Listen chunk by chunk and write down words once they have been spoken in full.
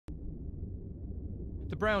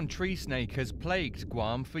brown tree snake has plagued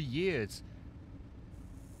Guam for years,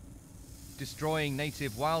 destroying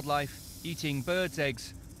native wildlife, eating birds'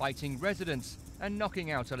 eggs, biting residents, and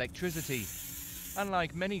knocking out electricity.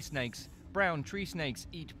 Unlike many snakes, brown tree snakes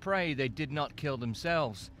eat prey they did not kill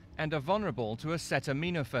themselves and are vulnerable to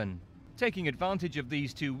acetaminophen. Taking advantage of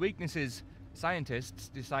these two weaknesses, scientists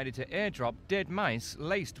decided to airdrop dead mice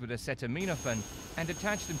laced with acetaminophen and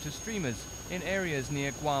attach them to streamers in areas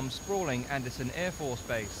near Guam's sprawling Andersen Air Force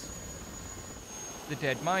Base. The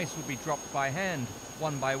dead mice would be dropped by hand,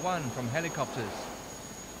 one by one, from helicopters.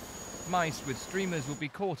 Mice with streamers would be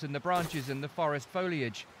caught in the branches and the forest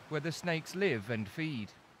foliage where the snakes live and feed.